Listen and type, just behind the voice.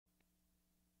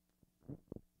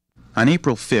On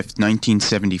April 5,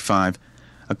 1975,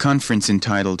 a conference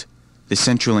entitled The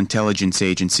Central Intelligence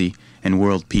Agency and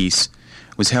World Peace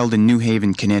was held in New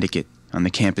Haven, Connecticut, on the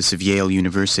campus of Yale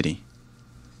University.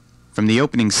 From the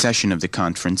opening session of the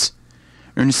conference,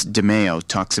 Ernest Maio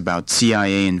talks about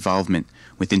CIA involvement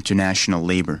with international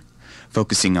labor,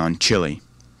 focusing on Chile.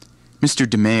 Mr.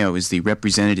 Maio is the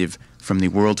representative from the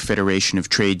World Federation of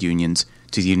Trade Unions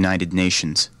to the United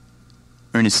Nations.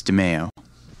 Ernest Maio.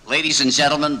 Ladies and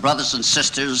gentlemen, brothers and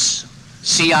sisters,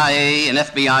 CIA and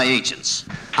FBI agents,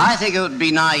 I think it would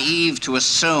be naive to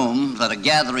assume that a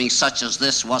gathering such as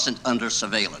this wasn't under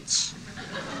surveillance.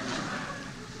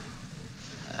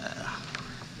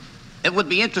 It would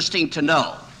be interesting to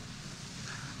know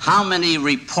how many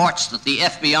reports that the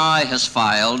FBI has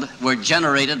filed were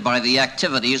generated by the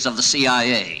activities of the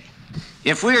CIA.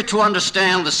 If we are to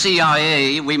understand the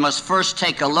CIA, we must first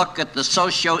take a look at the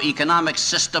socio-economic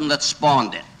system that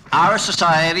spawned it. Our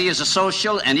society is a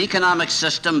social and economic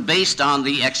system based on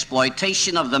the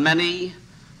exploitation of the many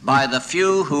by the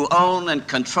few who own and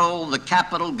control the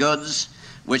capital goods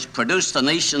which produce the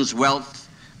nation's wealth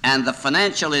and the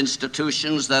financial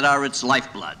institutions that are its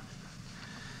lifeblood.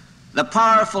 The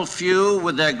powerful few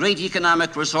with their great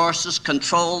economic resources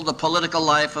control the political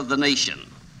life of the nation.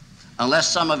 Unless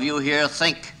some of you here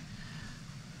think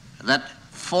that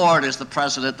Ford is the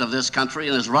president of this country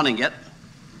and is running it,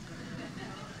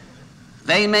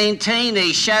 they maintain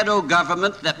a shadow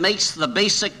government that makes the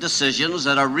basic decisions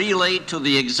that are relayed to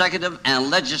the executive and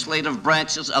legislative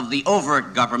branches of the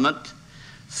overt government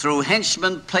through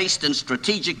henchmen placed in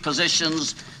strategic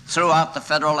positions throughout the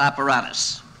federal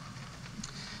apparatus.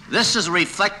 This is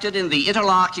reflected in the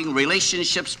interlocking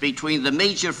relationships between the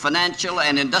major financial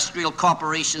and industrial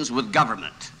corporations with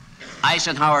government.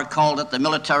 Eisenhower called it the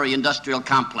military-industrial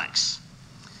complex.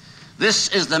 This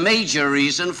is the major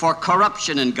reason for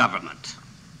corruption in government.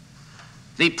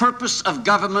 The purpose of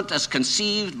government as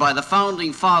conceived by the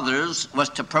Founding Fathers was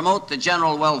to promote the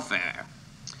general welfare.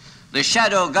 The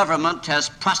shadow government has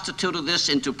prostituted this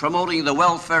into promoting the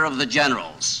welfare of the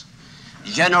generals.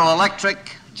 General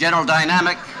Electric, General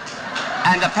Dynamic,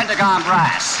 and the Pentagon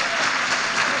brass.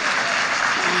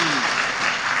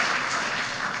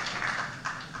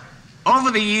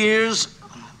 Over the years,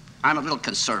 I'm a little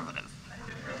conservative.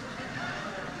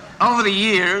 Over the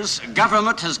years,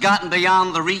 government has gotten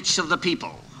beyond the reach of the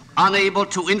people. Unable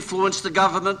to influence the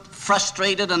government,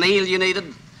 frustrated and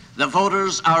alienated, the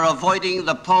voters are avoiding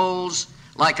the polls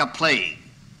like a plague.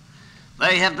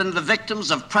 They have been the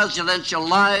victims of presidential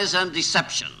lies and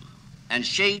deception. And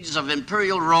shades of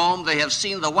imperial Rome, they have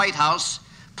seen the White House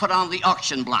put on the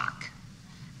auction block.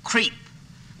 Creep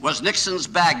was Nixon's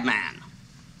bagman.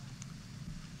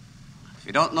 If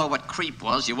you don't know what creep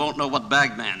was, you won't know what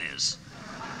bagman is.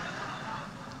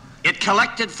 It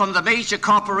collected from the major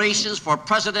corporations for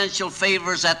presidential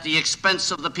favors at the expense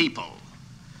of the people.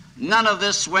 None of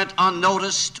this went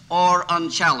unnoticed or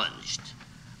unchallenged.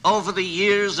 Over the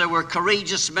years, there were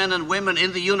courageous men and women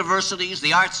in the universities,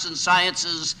 the arts and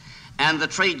sciences, and the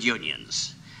trade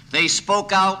unions. They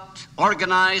spoke out,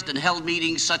 organized, and held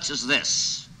meetings such as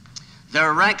this.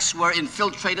 Their ranks were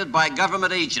infiltrated by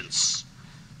government agents,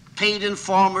 paid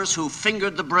informers who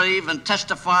fingered the brave and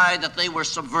testified that they were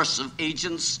subversive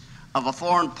agents of a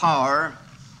foreign power,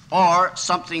 or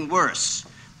something worse,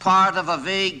 part of a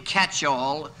vague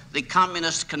catch-all, the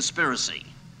communist conspiracy.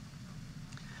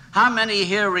 How many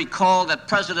here recall that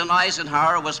President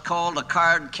Eisenhower was called a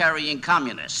card-carrying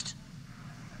communist?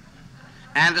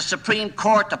 And the Supreme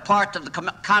Court a part of the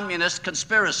communist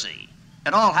conspiracy?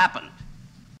 It all happened.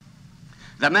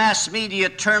 The mass media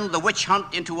turned the witch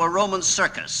hunt into a Roman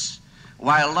circus,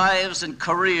 while lives and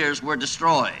careers were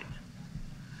destroyed.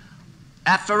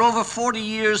 After over 40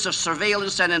 years of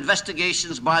surveillance and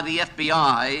investigations by the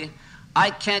FBI,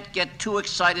 I can't get too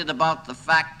excited about the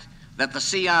fact that the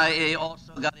CIA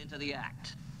also got into the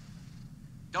act.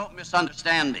 Don't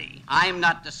misunderstand me. I'm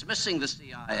not dismissing the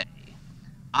CIA.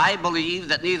 I believe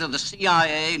that neither the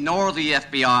CIA nor the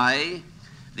FBI,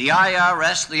 the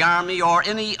IRS, the Army, or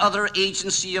any other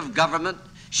agency of government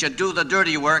should do the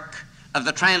dirty work of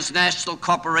the transnational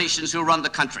corporations who run the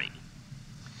country.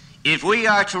 If we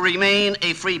are to remain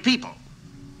a free people,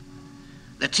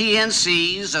 the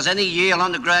TNCs, as any Yale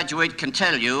undergraduate can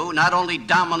tell you, not only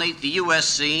dominate the U.S.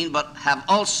 scene, but have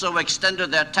also extended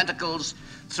their tentacles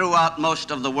throughout most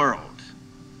of the world.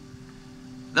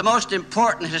 The most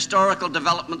important historical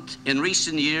development in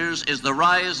recent years is the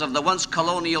rise of the once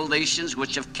colonial nations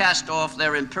which have cast off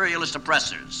their imperialist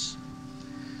oppressors.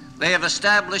 They have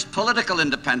established political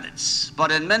independence,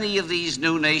 but in many of these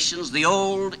new nations, the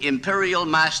old imperial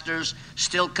masters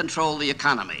still control the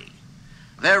economy.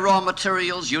 Their raw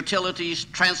materials, utilities,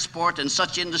 transport, and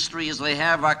such industry as they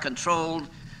have are controlled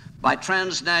by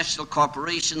transnational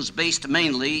corporations based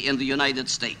mainly in the United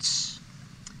States.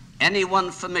 Anyone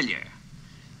familiar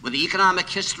with the economic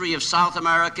history of South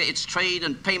America, its trade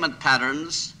and payment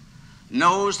patterns,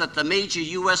 knows that the major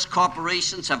U.S.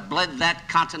 corporations have bled that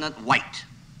continent white.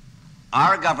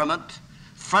 Our government,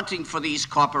 fronting for these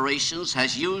corporations,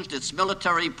 has used its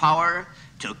military power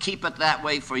to keep it that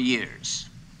way for years.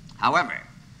 However,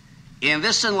 in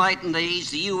this enlightened age,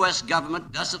 the U.S.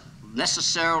 government doesn't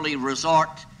necessarily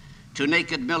resort to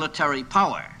naked military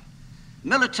power.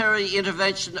 Military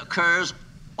intervention occurs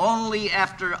only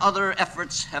after other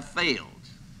efforts have failed.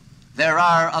 There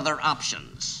are other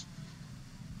options.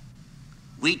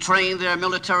 We train their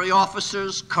military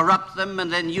officers, corrupt them,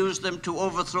 and then use them to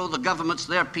overthrow the governments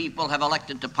their people have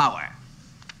elected to power.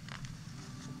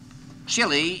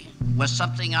 Chile was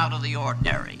something out of the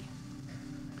ordinary.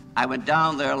 I went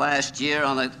down there last year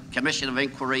on a commission of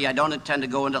inquiry. I don't intend to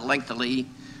go into it lengthily,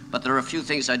 but there are a few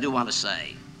things I do want to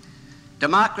say.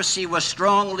 Democracy was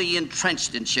strongly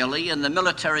entrenched in Chile, and the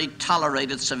military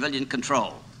tolerated civilian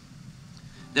control.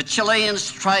 The Chileans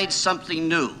tried something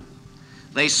new.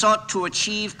 They sought to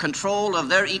achieve control of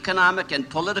their economic and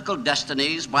political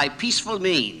destinies by peaceful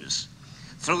means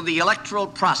through the electoral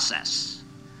process.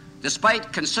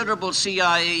 Despite considerable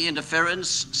CIA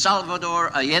interference,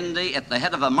 Salvador Allende, at the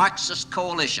head of a Marxist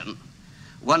coalition,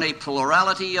 won a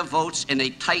plurality of votes in a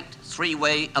tight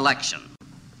three-way election.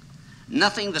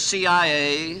 Nothing the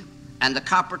CIA and the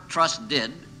Corporate Trust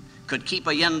did could keep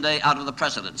Allende out of the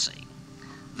presidency.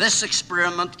 This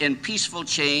experiment in peaceful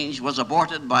change was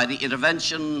aborted by the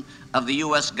intervention of the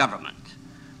U.S. government.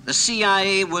 The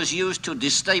CIA was used to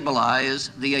destabilize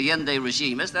the Allende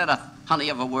regime. Is that a honey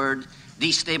of a word?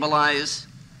 Destabilize?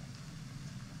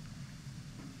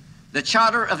 The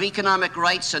Charter of Economic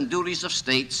Rights and Duties of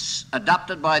States,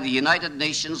 adopted by the United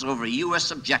Nations over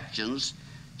U.S. objections,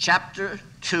 Chapter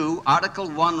 2, Article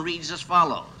 1 reads as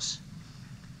follows,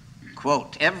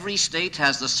 quote, every state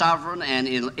has the sovereign and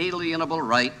inalienable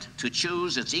right to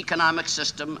choose its economic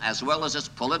system as well as its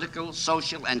political,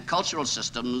 social, and cultural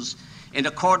systems in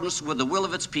accordance with the will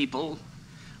of its people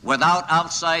without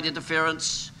outside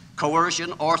interference,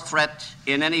 coercion, or threat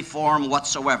in any form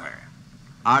whatsoever.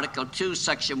 Article 2,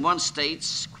 Section 1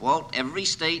 states, quote, every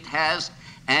state has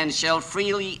and shall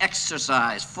freely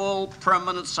exercise full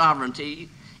permanent sovereignty,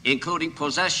 including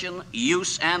possession,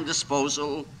 use, and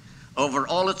disposal over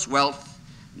all its wealth,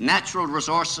 natural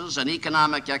resources, and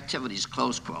economic activities,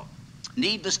 close quote.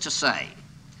 Needless to say,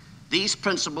 these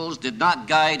principles did not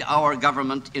guide our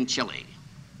government in Chile.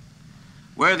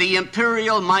 Where the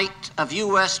imperial might of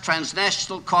U.S.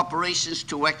 transnational corporations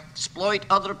to exploit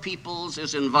other peoples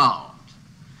is involved,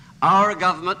 our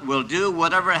government will do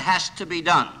whatever has to be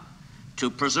done to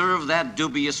preserve that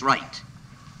dubious right.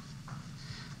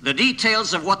 The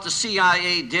details of what the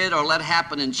CIA did or let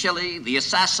happen in Chile, the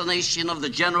assassination of the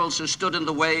generals who stood in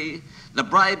the way, the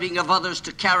bribing of others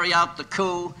to carry out the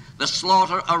coup, the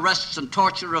slaughter, arrests, and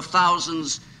torture of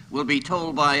thousands will be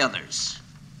told by others.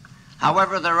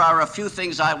 However, there are a few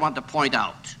things I want to point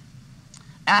out.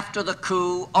 After the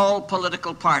coup, all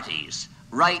political parties,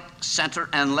 right, center,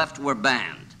 and left, were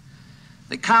banned.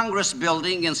 The Congress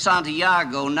building in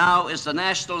Santiago now is the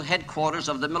national headquarters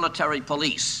of the military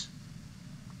police.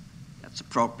 That's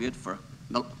appropriate for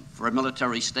a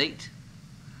military state.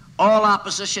 All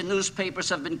opposition newspapers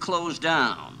have been closed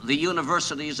down. The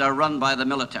universities are run by the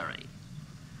military.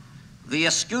 The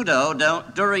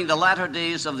escudo, during the latter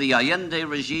days of the Allende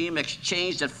regime,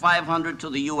 exchanged at 500 to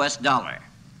the U.S. dollar.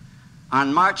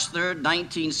 On March 3,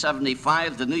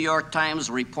 1975, the New York Times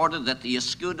reported that the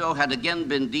escudo had again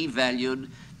been devalued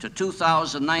to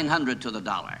 2,900 to the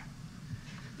dollar.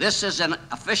 This is an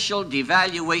official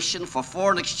devaluation for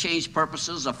foreign exchange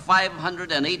purposes of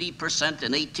 580%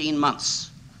 in 18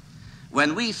 months.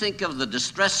 When we think of the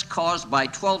distress caused by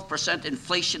 12%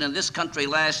 inflation in this country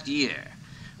last year,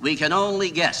 we can only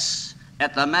guess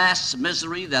at the mass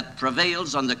misery that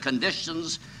prevails under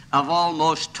conditions of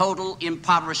almost total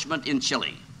impoverishment in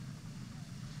Chile.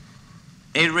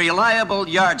 A reliable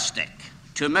yardstick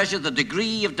to measure the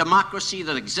degree of democracy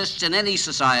that exists in any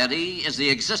society is the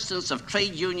existence of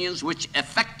trade unions which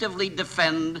effectively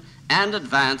defend and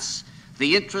advance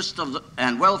the interests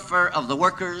and welfare of the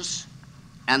workers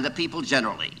and the people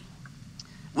generally.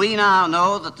 We now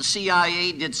know that the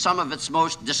CIA did some of its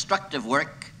most destructive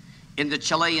work in the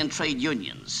Chilean trade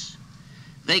unions.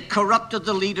 They corrupted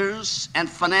the leaders and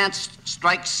financed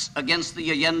strikes against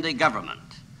the Allende government.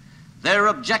 Their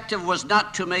objective was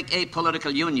not to make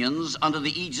apolitical unions under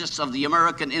the aegis of the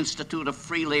American Institute of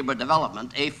Free Labor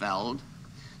Development, AFELD.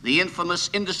 the infamous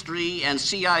industry and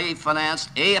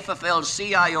CIA-financed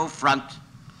AFL-CIO front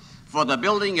for the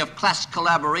building of class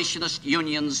collaborationist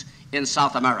unions in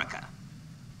South America.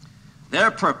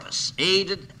 Their purpose,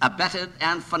 aided, abetted,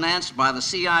 and financed by the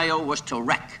CIO, was to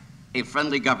wreck a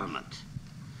friendly government.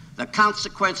 The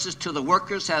consequences to the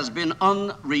workers has been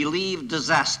unrelieved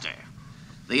disaster.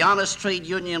 The honest trade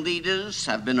union leaders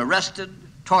have been arrested,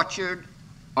 tortured,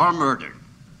 or murdered.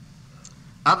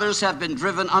 Others have been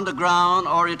driven underground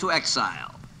or into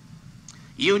exile.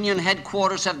 Union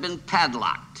headquarters have been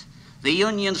padlocked. The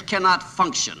unions cannot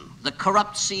function. The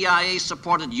corrupt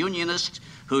CIA-supported unionists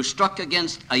who struck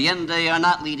against Allende are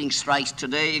not leading strikes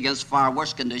today against far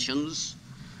worse conditions.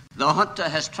 The junta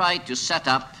has tried to set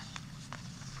up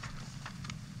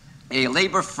a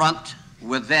labor front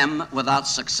with them without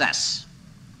success.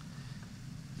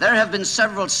 There have been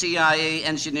several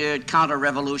CIA-engineered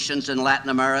counter-revolutions in Latin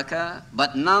America,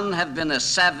 but none have been as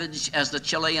savage as the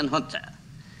Chilean junta.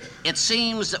 It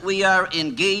seems that we are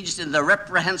engaged in the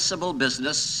reprehensible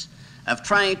business of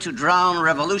trying to drown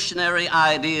revolutionary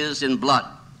ideas in blood.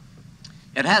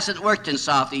 It hasn't worked in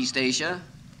Southeast Asia.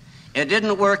 It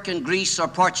didn't work in Greece or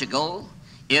Portugal.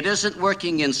 It isn't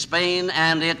working in Spain,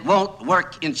 and it won't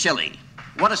work in Chile.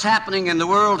 What is happening in the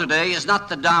world today is not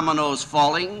the dominoes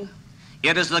falling.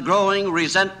 It is the growing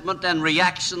resentment and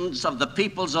reactions of the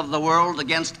peoples of the world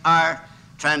against our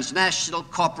transnational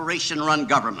corporation-run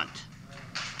government.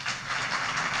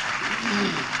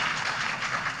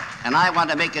 And I want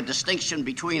to make a distinction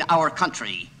between our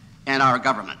country and our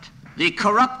government. The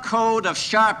corrupt code of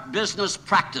sharp business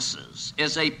practices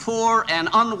is a poor and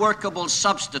unworkable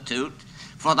substitute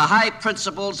for the high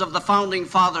principles of the founding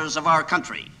fathers of our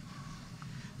country.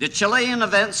 The Chilean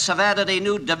events have added a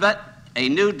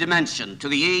new dimension to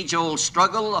the age-old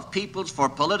struggle of peoples for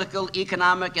political,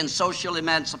 economic, and social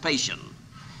emancipation.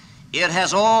 It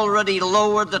has already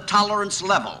lowered the tolerance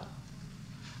level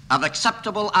of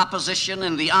acceptable opposition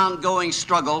in the ongoing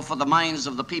struggle for the minds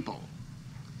of the people.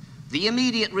 The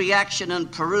immediate reaction in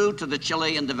Peru to the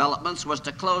Chilean developments was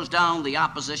to close down the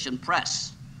opposition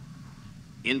press.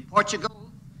 In Portugal,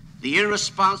 the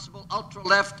irresponsible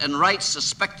ultra-left and right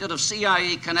suspected of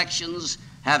CIA connections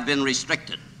have been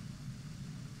restricted.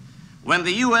 When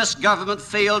the U.S. government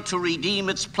failed to redeem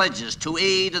its pledges to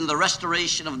aid in the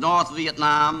restoration of North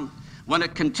Vietnam, when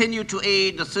it continued to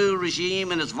aid the Thieu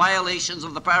regime in its violations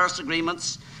of the Paris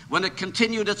agreements, when it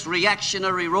continued its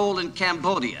reactionary role in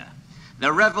Cambodia,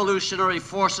 the revolutionary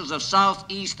forces of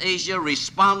Southeast Asia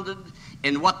responded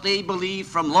in what they believe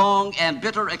from long and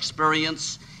bitter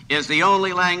experience is the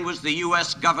only language the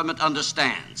U.S. government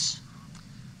understands.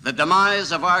 The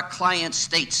demise of our client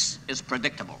states is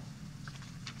predictable.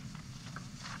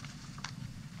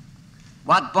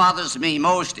 What bothers me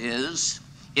most is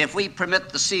if we permit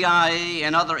the CIA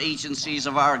and other agencies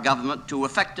of our government to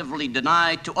effectively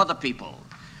deny to other people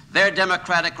their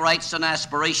democratic rights and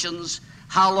aspirations,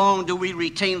 how long do we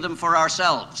retain them for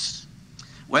ourselves?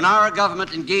 When our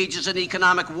government engages in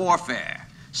economic warfare,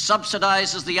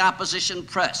 subsidizes the opposition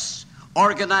press,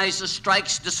 organizes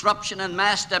strikes, disruption, and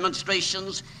mass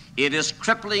demonstrations, it is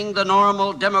crippling the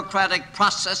normal democratic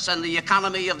process and the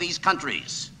economy of these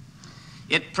countries.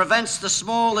 It prevents the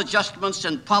small adjustments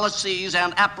in policies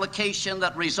and application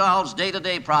that resolves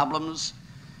day-to-day problems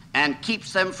and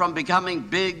keeps them from becoming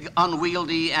big,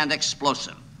 unwieldy, and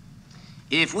explosive.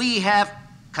 If we have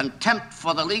contempt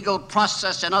for the legal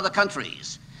process in other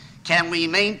countries, can we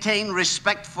maintain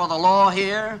respect for the law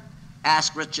here?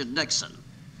 Ask Richard Nixon.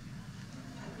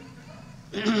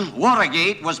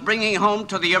 Watergate was bringing home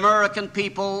to the American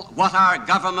people what our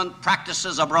government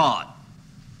practices abroad.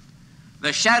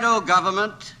 The shadow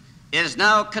government is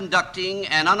now conducting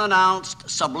an unannounced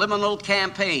subliminal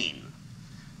campaign.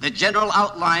 The general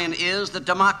outline is that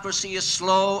democracy is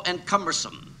slow and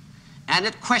cumbersome, and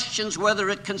it questions whether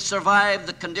it can survive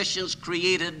the conditions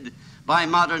created by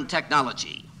modern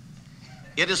technology.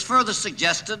 It is further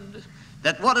suggested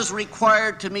that what is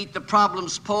required to meet the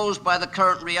problems posed by the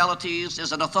current realities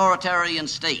is an authoritarian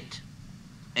state,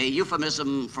 a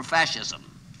euphemism for fascism.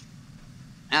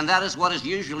 And that is what is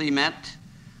usually meant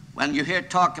when you hear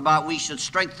talk about we should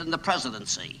strengthen the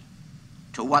presidency.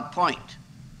 To what point?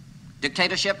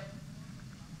 Dictatorship?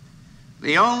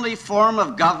 The only form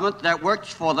of government that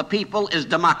works for the people is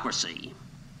democracy.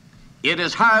 It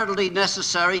is hardly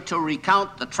necessary to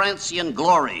recount the transient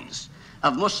glories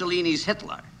of Mussolini's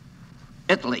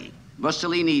Italy,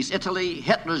 Mussolini's Italy,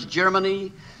 Hitler's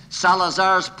Germany,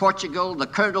 Salazar's Portugal, the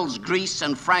Colonel's Greece,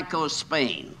 and Franco's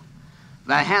Spain.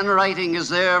 The handwriting is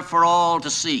there for all to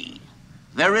see.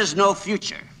 There is no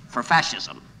future for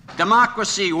fascism.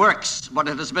 Democracy works, but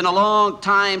it has been a long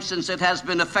time since it has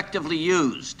been effectively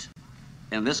used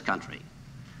in this country.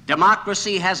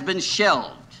 Democracy has been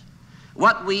shelved.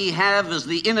 What we have is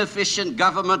the inefficient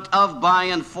government of, by,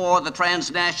 and for the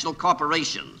transnational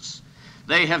corporations.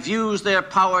 They have used their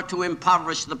power to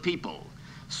impoverish the people,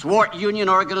 thwart union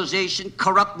organization,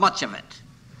 corrupt much of it.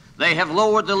 They have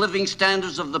lowered the living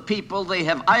standards of the people. They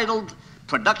have idled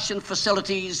production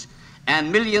facilities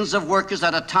and millions of workers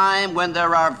at a time when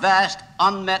there are vast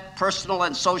unmet personal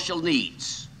and social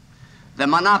needs. The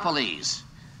monopolies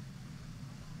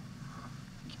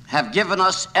have given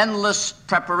us endless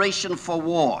preparation for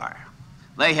war.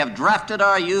 They have drafted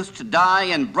our youth to die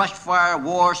in brushfire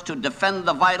wars to defend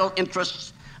the vital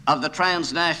interests of the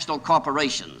transnational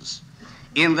corporations.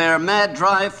 In their mad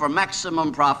drive for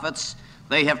maximum profits,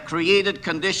 they have created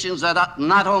conditions that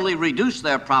not only reduce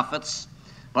their profits,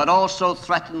 but also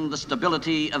threaten the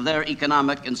stability of their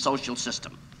economic and social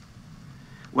system.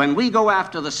 When we go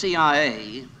after the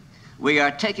CIA, we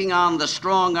are taking on the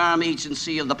strong-arm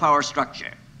agency of the power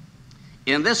structure.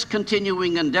 In this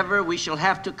continuing endeavor, we shall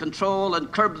have to control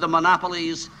and curb the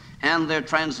monopolies and their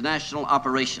transnational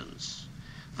operations.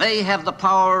 They have the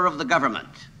power of the government.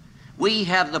 We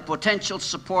have the potential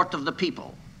support of the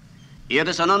people. It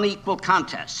is an unequal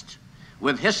contest.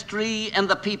 With history and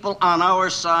the people on our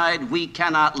side, we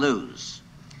cannot lose.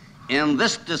 In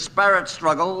this disparate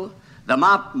struggle, the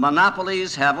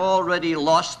monopolies have already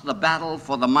lost the battle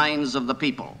for the minds of the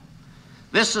people.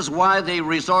 This is why they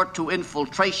resort to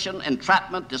infiltration,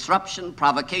 entrapment, disruption,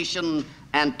 provocation,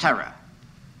 and terror.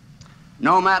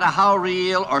 No matter how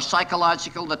real or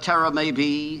psychological the terror may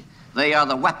be, they are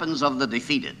the weapons of the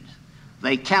defeated.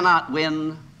 They cannot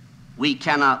win, we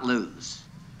cannot lose.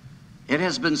 It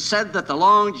has been said that the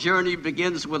long journey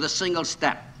begins with a single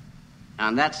step,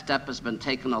 and that step has been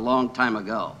taken a long time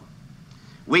ago.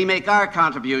 We make our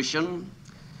contribution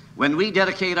when we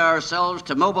dedicate ourselves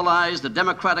to mobilize the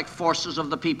democratic forces of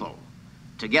the people.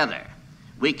 Together,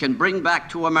 we can bring back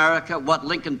to America what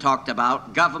Lincoln talked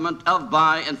about, government of,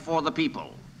 by, and for the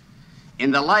people.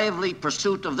 In the lively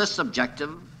pursuit of this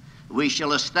objective, we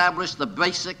shall establish the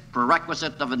basic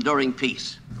prerequisite of enduring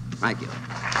peace. Thank you.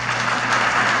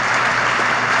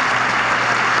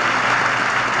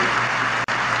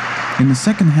 In the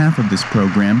second half of this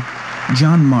program,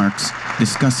 John Marks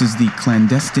discusses the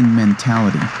clandestine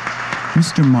mentality.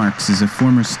 Mr. Marks is a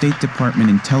former State Department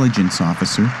intelligence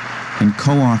officer and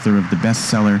co-author of the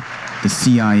bestseller, The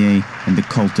CIA and the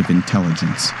Cult of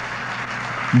Intelligence.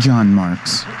 John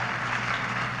Marks.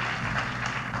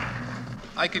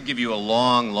 I could give you a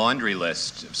long laundry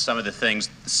list of some of the things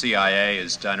the CIA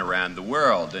has done around the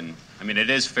world, and I mean, it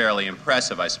is fairly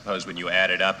impressive, I suppose, when you add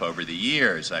it up over the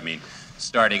years. I mean,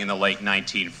 starting in the late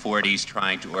 1940s,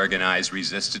 trying to organize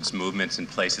resistance movements in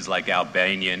places like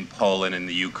Albania and Poland and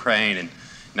the Ukraine and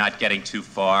not getting too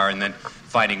far, and then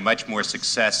finding much more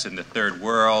success in the Third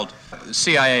World. The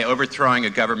CIA overthrowing a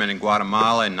government in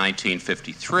Guatemala in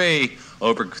 1953,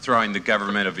 overthrowing the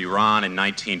government of Iran in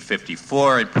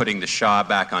 1954 and putting the Shah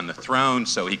back on the throne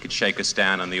so he could shake us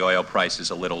down on the oil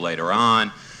prices a little later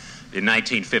on. In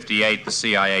 1958, the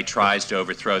CIA tries to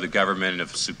overthrow the government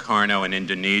of Sukarno in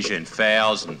Indonesia and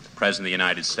fails, and the President of the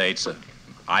United States,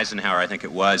 Eisenhower, I think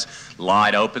it was,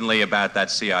 lied openly about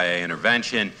that CIA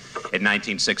intervention. In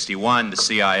 1961, the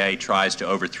CIA tries to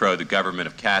overthrow the government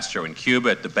of Castro in Cuba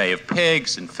at the Bay of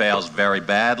Pigs and fails very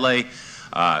badly.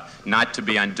 Not to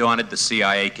be undaunted, the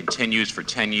CIA continues for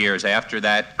 10 years after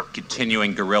that,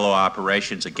 continuing guerrilla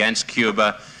operations against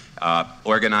Cuba,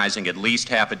 organizing at least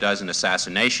half a dozen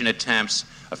assassination attempts,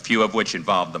 a few of which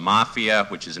involve the mafia,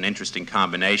 which is an interesting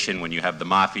combination when you have the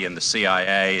mafia and the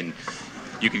CIA, and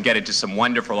you can get into some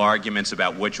wonderful arguments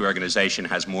about which organization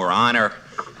has more honor,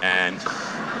 and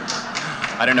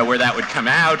I don't know where that would come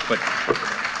out,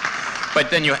 but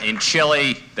then in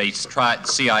Chile, the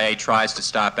CIA tries to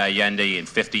stop Allende in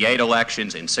 58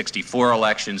 elections, in 64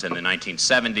 elections, and the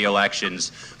 1970 elections,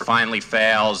 finally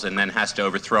fails, and then has to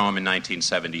overthrow him in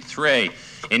 1973.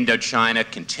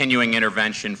 Indochina, continuing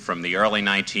intervention from the early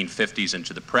 1950s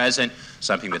into the present,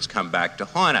 something that's come back to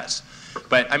haunt us.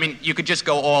 But, I mean, you could just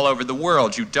go all over the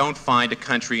world. You don't find a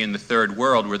country in the Third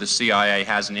World where the CIA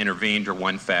hasn't intervened in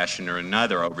one fashion or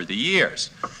another over the years.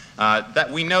 That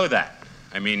we know that.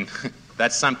 I mean,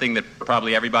 that's something that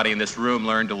probably everybody in this room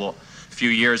learned a few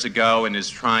years ago and is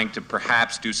trying to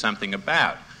perhaps do something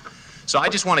about. So I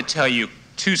just want to tell you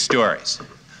two stories.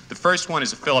 The first one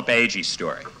is a Philip Agee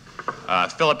story.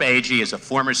 Philip Agee is a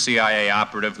former CIA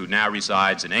operative who now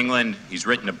resides in England. He's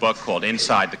written a book called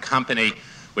Inside the Company,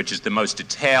 which is the most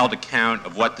detailed account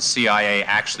of what the CIA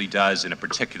actually does in a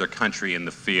particular country in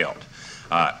the field.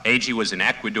 AG was in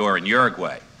Ecuador and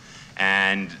Uruguay.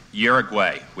 And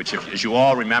Uruguay, which, as you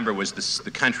all remember, was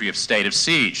the country of state of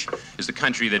siege, is the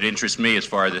country that interests me as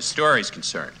far as this story is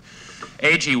concerned.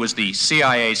 AG was the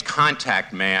CIA's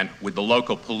contact man with the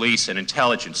local police and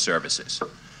intelligence services.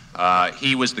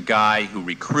 He was the guy who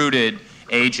recruited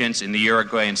agents in the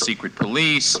Uruguayan secret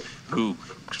police, who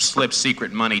slipped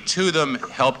secret money to them,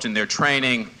 helped in their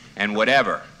training, and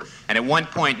whatever. And at one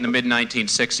point in the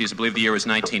mid-1960s, I believe the year was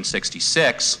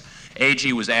 1966,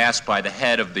 AG was asked by the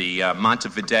head of the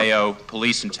Montevideo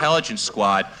Police Intelligence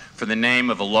Squad for the name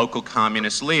of a local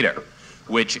communist leader,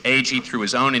 which AG, through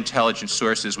his own intelligence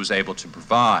sources, was able to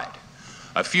provide.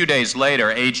 A few days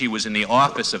later, AG was in the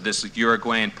office of this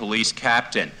Uruguayan police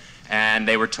captain, and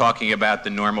they were talking about the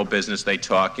normal business they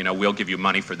talk, you know, we'll give you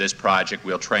money for this project,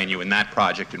 we'll train you in that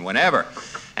project, and whatever.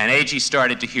 And AG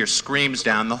started to hear screams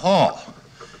down the hall.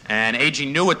 And AG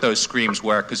knew what those screams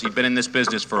were because he'd been in this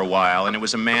business for a while, and it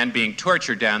was a man being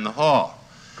tortured down the hall.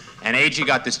 And AG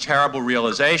got this terrible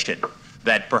realization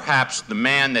that perhaps the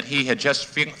man that he had just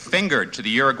fingered to the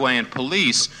Uruguayan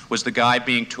police was the guy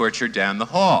being tortured down the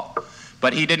hall.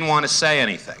 But he didn't want to say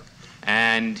anything.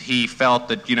 And he felt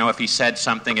that, you know, if he said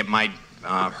something, it might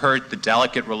hurt the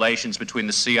delicate relations between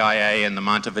the CIA and the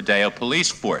Montevideo police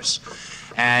force.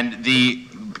 And the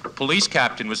police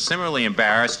captain was similarly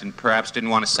embarrassed and perhaps didn't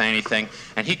want to say anything,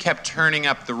 and he kept turning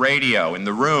up the radio in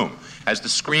the room. As the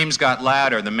screams got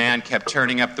louder, the man kept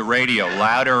turning up the radio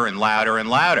louder and louder and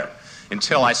louder,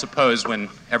 until, I suppose, when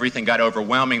everything got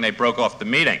overwhelming, they broke off the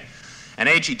meeting. And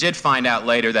AG did find out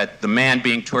later that the man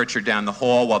being tortured down the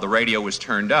hall while the radio was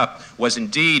turned up was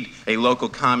indeed a local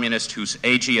communist whose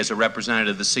AG, as a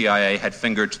representative of the CIA, had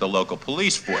fingered to the local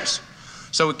police force.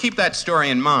 So keep that story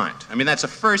in mind. I mean, that's a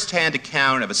first-hand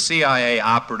account of a CIA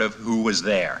operative who was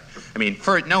there. I mean,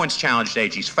 no one's challenged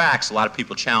AG's facts. A lot of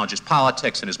people challenge his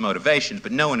politics and his motivations,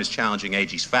 but no one is challenging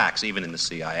AG's facts, even in the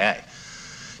CIA.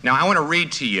 Now, I want to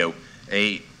read to you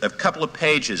a couple of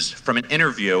pages from an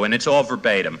interview, and it's all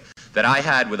verbatim, that I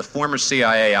had with a former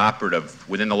CIA operative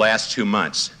within the last 2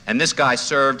 months. And this guy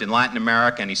served in Latin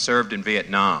America, and he served in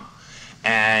Vietnam.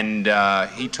 And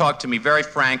he talked to me very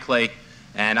frankly,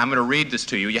 and I'm going to read this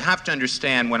to you. You have to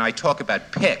understand, when I talk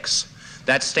about PICs,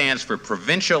 that stands for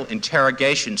Provincial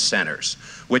Interrogation Centers,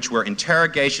 which were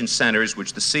interrogation centers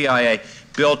which the CIA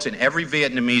built in every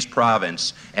Vietnamese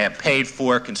province and paid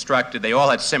for, constructed. They all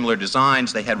had similar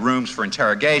designs. They had rooms for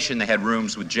interrogation. They had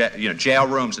rooms with jail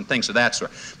rooms and things of that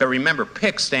sort. But remember,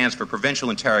 PIC stands for Provincial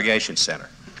Interrogation Center.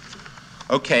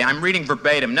 Okay, I'm reading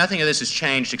verbatim. Nothing of this has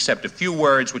changed except a few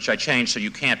words which I changed so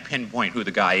you can't pinpoint who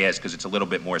the guy is because it's a little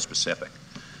bit more specific.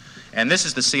 And this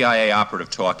is the CIA operative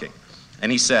talking.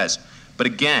 And he says, "But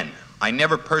again, I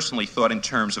never personally thought in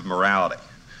terms of morality.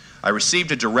 I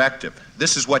received a directive.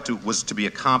 This is what was to be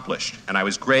accomplished, and I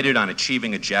was graded on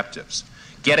achieving objectives.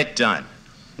 Get it done.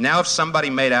 Now, if somebody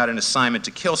made out an assignment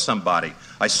to kill somebody,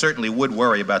 I certainly would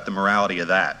worry about the morality of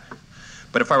that.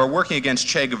 But if I were working against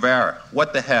Che Guevara,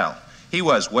 what the hell?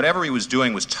 Whatever he was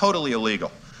doing was totally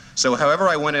illegal. So however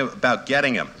I went about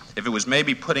getting him, if it was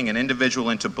maybe putting an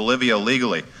individual into Bolivia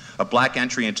illegally, a black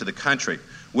entry into the country,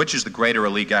 which is the greater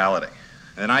illegality?"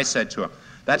 And I said to him,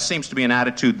 "That seems to be an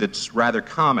attitude that's rather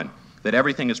common, that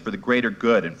everything is for the greater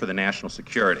good and for the national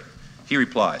security." He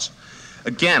replies,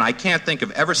 "Again, I can't think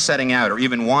of ever setting out or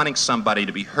even wanting somebody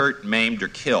to be hurt, maimed, or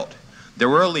killed. There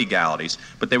were illegalities,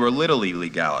 but they were little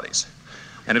illegalities.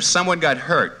 And if someone got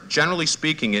hurt, generally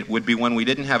speaking, it would be when we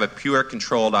didn't have a pure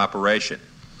controlled operation.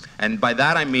 And by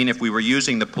that I mean if we were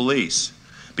using the police.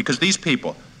 Because these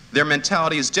people, their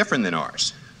mentality is different than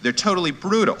ours. They're totally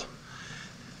brutal.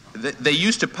 They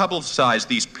used to publicize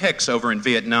these PICs over in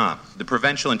Vietnam, the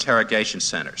Provincial Interrogation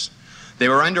Centers. They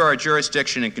were under our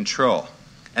jurisdiction and control,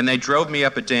 and they drove me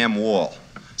up a damn wall,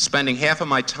 spending half of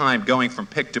my time going from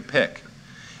PIC to PIC.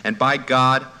 And by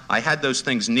God, I had those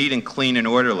things neat and clean and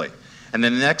orderly. And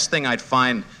then the next thing I'd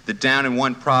find that down in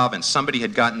one province, somebody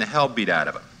had gotten the hell beat out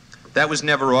of them. That was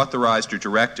never authorized or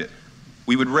directed.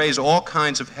 We would raise all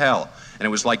kinds of hell, and it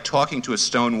was like talking to a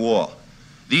stone wall.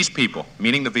 These people,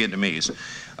 meaning the Vietnamese,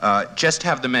 just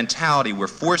have the mentality where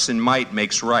force and might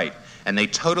makes right, and they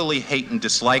totally hate and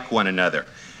dislike one another,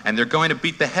 and they're going to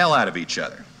beat the hell out of each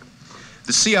other.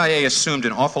 The CIA assumed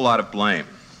an awful lot of blame.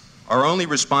 Our only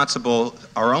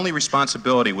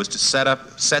responsibility was to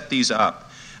set these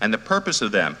up, and the purpose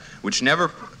of them, which never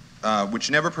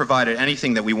provided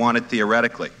anything that we wanted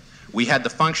theoretically. We had the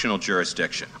functional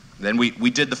jurisdiction. Then we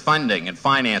did the funding and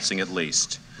financing at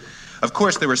least. Of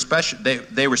course, they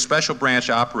were special branch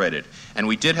operated, and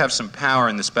we did have some power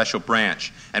in the special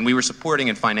branch, and we were supporting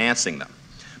and financing them.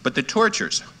 But the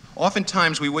tortures,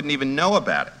 oftentimes we wouldn't even know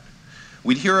about it.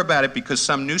 We'd hear about it because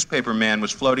some newspaper man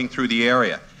was floating through the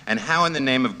area, and how in the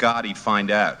name of God he'd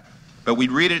find out. But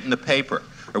we'd read it in the paper,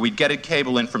 or we'd get a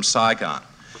cable in from Saigon.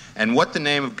 And what the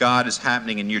name of God is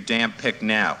happening in your damn pick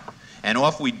now? And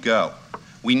off we'd go.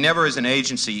 We never as an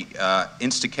agency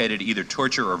instigated either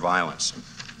torture or violence.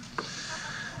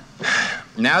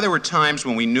 Now there were times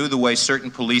when we knew the way certain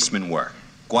policemen were.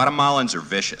 Guatemalans are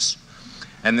vicious.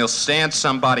 And they'll stand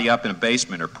somebody up in a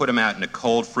basement or put them out in a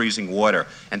cold, freezing water,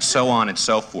 and so on and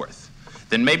so forth.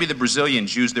 Then maybe the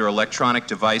Brazilians use their electronic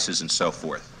devices and so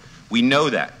forth. We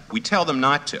know that. We tell them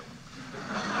not to.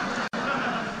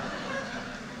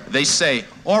 They say,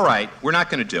 all right, we're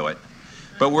not going to do it,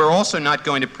 but we're also not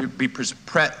going to be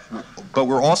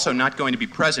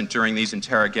present during these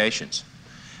interrogations.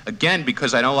 Again,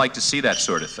 because I don't like to see that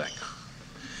sort of thing.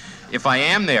 If I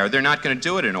am there, they're not going to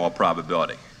do it in all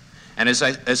probability. And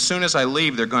as soon as I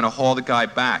leave, they're going to haul the guy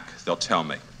back, they'll tell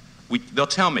me. They'll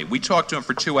tell me, we talked to him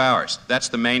for 2 hours. That's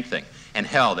the main thing. And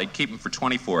hell, they'd keep him for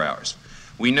 24 hours.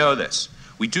 We know this.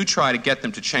 We do try to get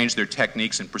them to change their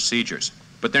techniques and procedures,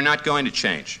 but they're not going to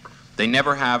change. They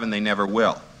never have and they never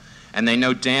will. And they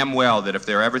know damn well that if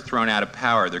they're ever thrown out of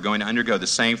power, they're going to undergo the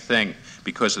same thing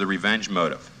because of the revenge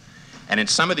motive. And in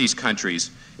some of these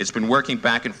countries, it's been working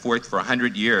back and forth for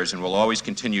 100 years and will always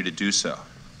continue to do so.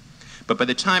 But by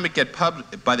the time it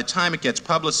gets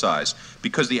publicized,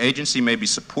 because the agency may be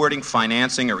supporting,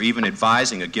 financing, or even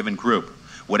advising a given group,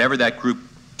 whatever that group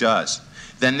does,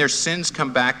 then their sins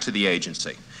come back to the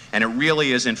agency. And it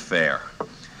really isn't fair.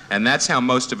 And that's how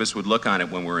most of us would look on it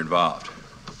when we're involved.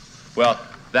 Well,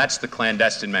 that's the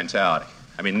clandestine mentality.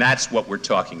 I mean, that's what we're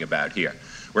talking about here.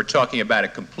 We're talking about a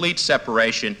complete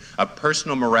separation of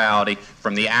personal morality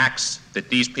from the acts that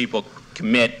these people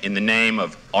commit in the name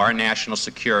of our national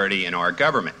security and our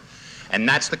government. And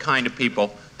that's the kind of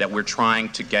people that we're trying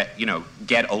to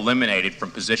get eliminated from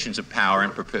positions of power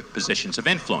and positions of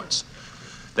influence.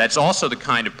 That's also the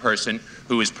kind of person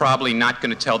who is probably not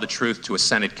going to tell the truth to a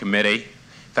Senate committee.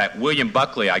 In fact, William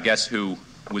Buckley, I guess, who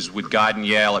was with God and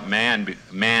Yale at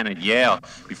Mann at Yale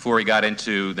before he got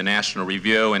into the National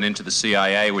Review and into the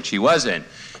CIA, which he was in,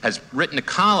 has written a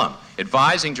column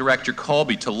advising Director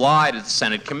Colby to lie to the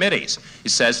Senate committees. He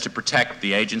says to protect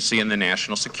the agency and the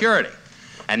national security.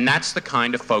 And that's the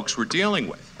kind of folks we're dealing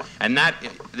with. And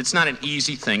it's not an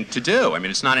easy thing to do. I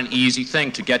mean, it's not an easy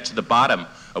thing to get to the bottom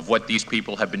of what these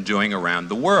people have been doing around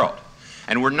the world.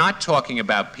 And we're not talking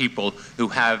about people who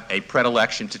have a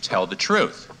predilection to tell the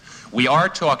truth. We are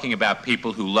talking about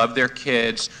people who love their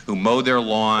kids, who mow their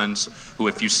lawns, who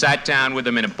if you sat down with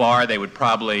them in a bar, they would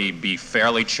probably be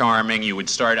fairly charming. You would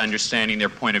start understanding their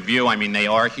point of view. I mean, they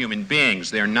are human beings.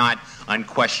 They're not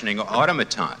unquestioning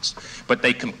automatons. But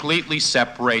they completely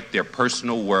separate their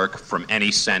personal work from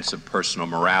any sense of personal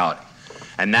morality.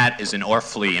 And that is an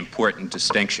awfully important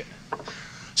distinction.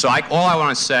 So all I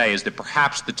want to say is that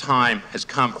perhaps the time has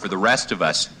come for the rest of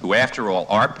us, who after all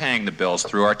are paying the bills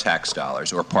through our tax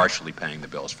dollars, or partially paying the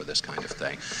bills for this kind of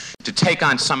thing, to take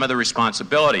on some of the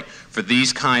responsibility for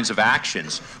these kinds of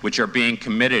actions which are being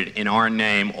committed in our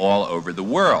name all over the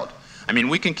world. I mean,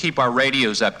 we can keep our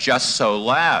radios up just so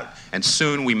loud, and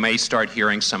soon we may start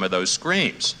hearing some of those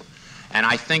screams. And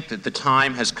I think that the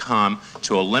time has come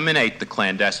to eliminate the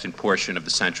clandestine portion of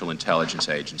the Central Intelligence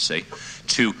Agency,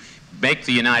 to make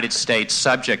the United States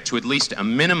subject to at least a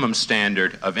minimum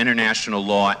standard of international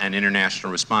law and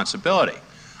international responsibility.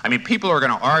 I mean, people are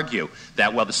going to argue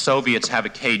that, well, the Soviets have a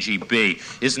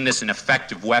KGB. Isn't this an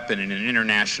effective weapon in an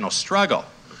international struggle?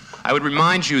 I would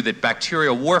remind you that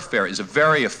bacterial warfare is a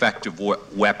very effective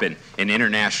weapon in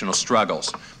international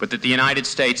struggles, but that the United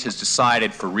States has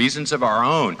decided, for reasons of our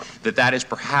own, that that is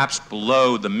perhaps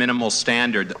below the minimal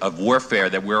standard of warfare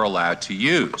that we're allowed to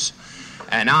use.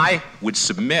 And I would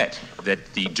submit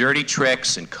that the dirty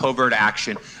tricks and covert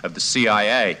action of the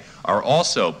CIA are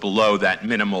also below that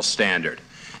minimal standard.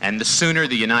 And the sooner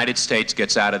the United States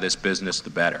gets out of this business, the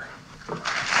better.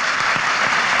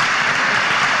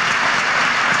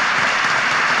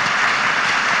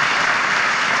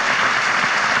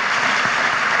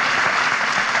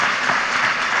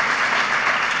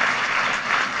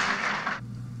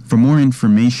 For more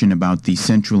information about the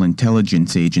Central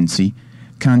Intelligence Agency,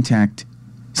 contact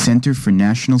Center for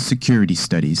National Security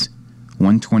Studies,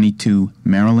 122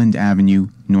 Maryland Avenue,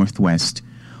 Northwest,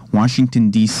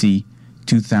 Washington, D.C.,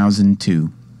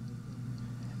 2002.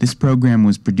 This program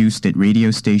was produced at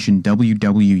radio station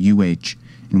WWUH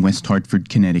in West Hartford,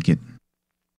 Connecticut.